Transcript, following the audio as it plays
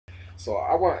So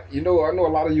I want I know a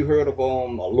lot of you heard of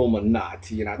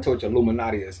Illuminati, and I told you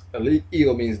Illuminati is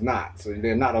eel means not, so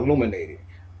they're not illuminated.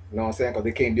 You know what I'm saying? Because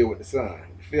they can't deal with the sun.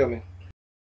 You feel me?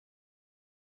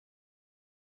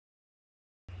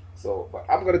 So, but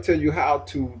I'm gonna tell you how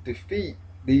to defeat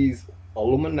these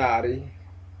Illuminati,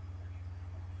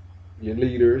 your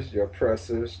leaders, your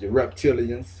oppressors, your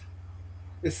reptilians.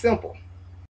 It's simple.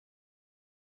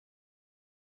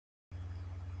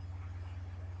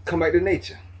 Come back to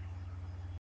nature.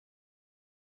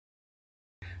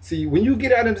 See, when you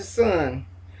get out of the sun,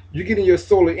 you're getting your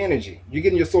solar energy. You're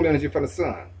getting your solar energy from the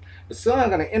sun. The sun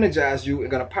gonna energize you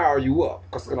and gonna power you up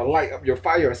because it's gonna light up your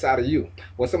fire inside of you.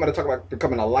 When somebody talk about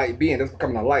becoming a light being, that's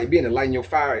becoming a light being and lighting your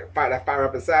that fire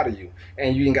up inside of you.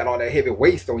 And you ain't got all that heavy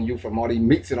waste on you from all these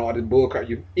meats and all this bullcrap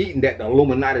you eating that the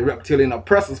Illuminati reptilian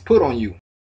oppressors put on you.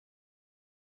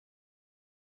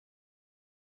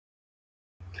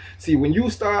 See, when you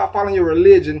start following your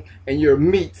religion and your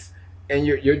meats and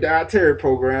your dietary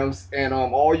programs and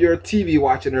all your TV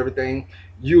watching and everything,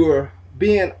 you're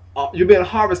being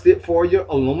harvested for your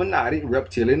Illuminati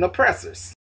reptilian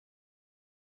oppressors.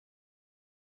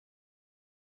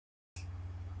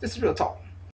 This is real talk.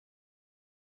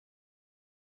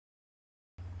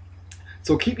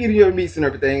 So keep eating your meats and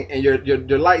everything, and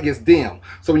your light gets dim.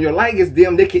 So when your light gets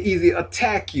dim, they can easily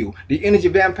attack you. The energy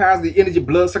vampires, the energy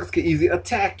bloodsuckers can easily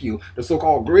attack you. The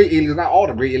so-called gray aliens, not all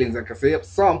the gray aliens, like I said,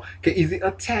 some can easily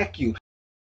attack you.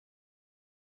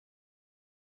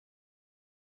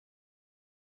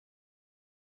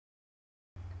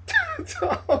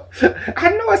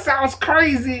 I know it sounds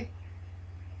crazy.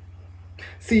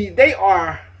 See, they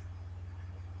are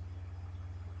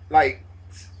like,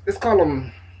 let's call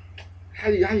them, how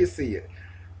you see it?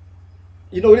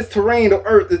 You know, this terrain of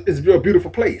Earth is a real beautiful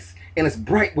place. And it's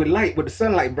bright with light, with the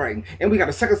sunlight bright. And we got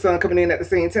a second sun coming in at the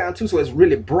same time too, so it's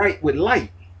really bright with light.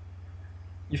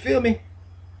 You feel me?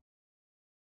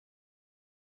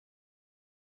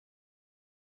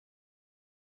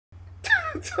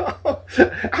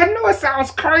 I know it sounds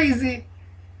crazy.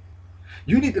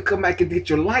 You need to come back and get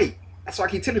your light. That's why I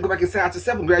keep telling you to go back inside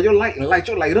yourself and grab your light and light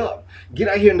your light up. Get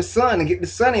out here in the sun and get the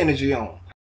sun energy on.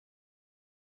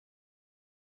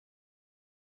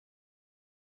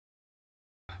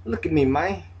 Look at me,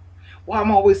 man. Why I'm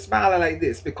always smiling like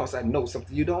this? Because I know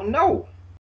something you don't know.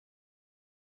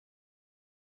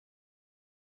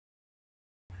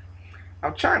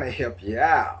 I'm trying to help you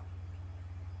out.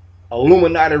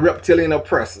 Illuminati reptilian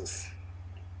oppressors.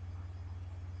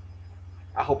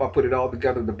 I hope I put it all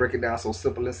together to break it down so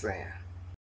simple and saying.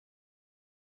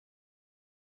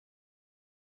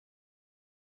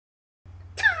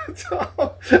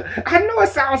 I know it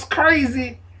sounds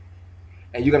crazy.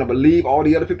 And you're going to believe all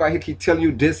the other people out here keep telling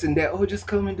you this and that. Oh, just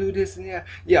come and do this and that.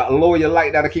 Yeah, lower your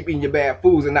light down to keep eating your bad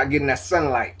foods and not getting that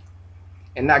sunlight.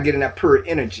 And not getting that pure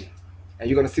energy. And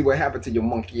you're going to see what happened to your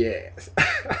monkey ass.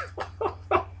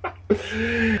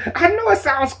 I know it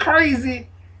sounds crazy.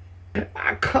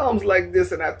 I comes like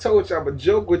this and I told you I'm a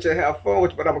joke with you, have fun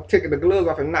with you, but I'm taking the gloves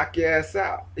off and knock your ass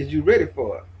out. Is you ready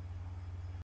for it?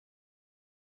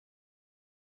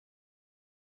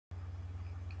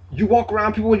 You walk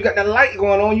around people when you got that light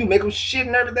going on, you make them shit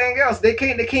and everything else. They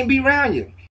can't be around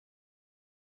you.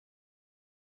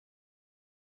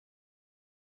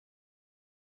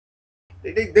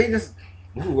 They just,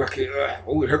 ooh, I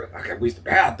can't reach the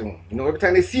bathroom. You know, every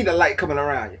time they see the light coming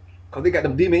around you. Because they got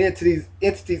them demon entities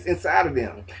inside of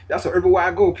them. That's why everywhere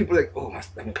I go, people are like, oh, my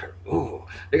stomach hurt. Oh,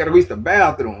 they got to reach the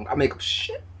bathroom. I make them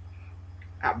shit.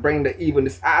 I bring the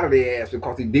evilness out of their ass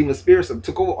because these demon spirits have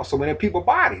took over so many people's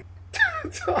bodies.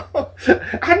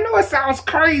 I know it sounds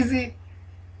crazy.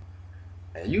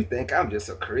 And you think I'm just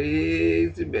a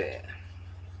crazy man.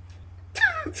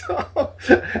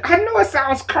 I know it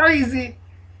sounds crazy.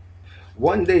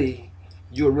 One day,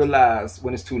 you'll realize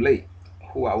when it's too late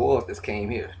who I was that came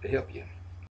here to help you.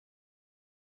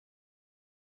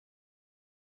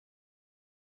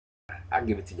 I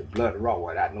give it to you blood raw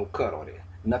without no cut on it.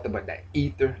 Nothing but that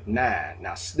ether 9.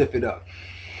 Now sniff it up.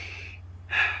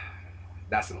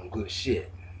 That's some good shit.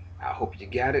 I hope you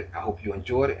got it. I hope you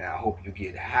enjoyed it. And I hope you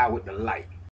get high with the light.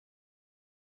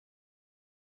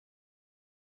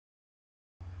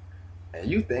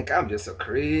 And you think I'm just a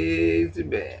crazy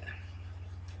man.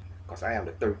 Because I am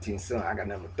the 13th son. I got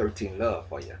number 13 love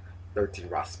for you. 13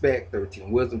 respect,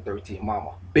 13 wisdom, 13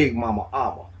 mama. Big mama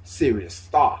armor. Serious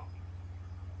star.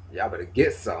 Y'all better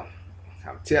get some.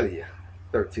 I'm telling you.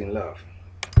 13 love.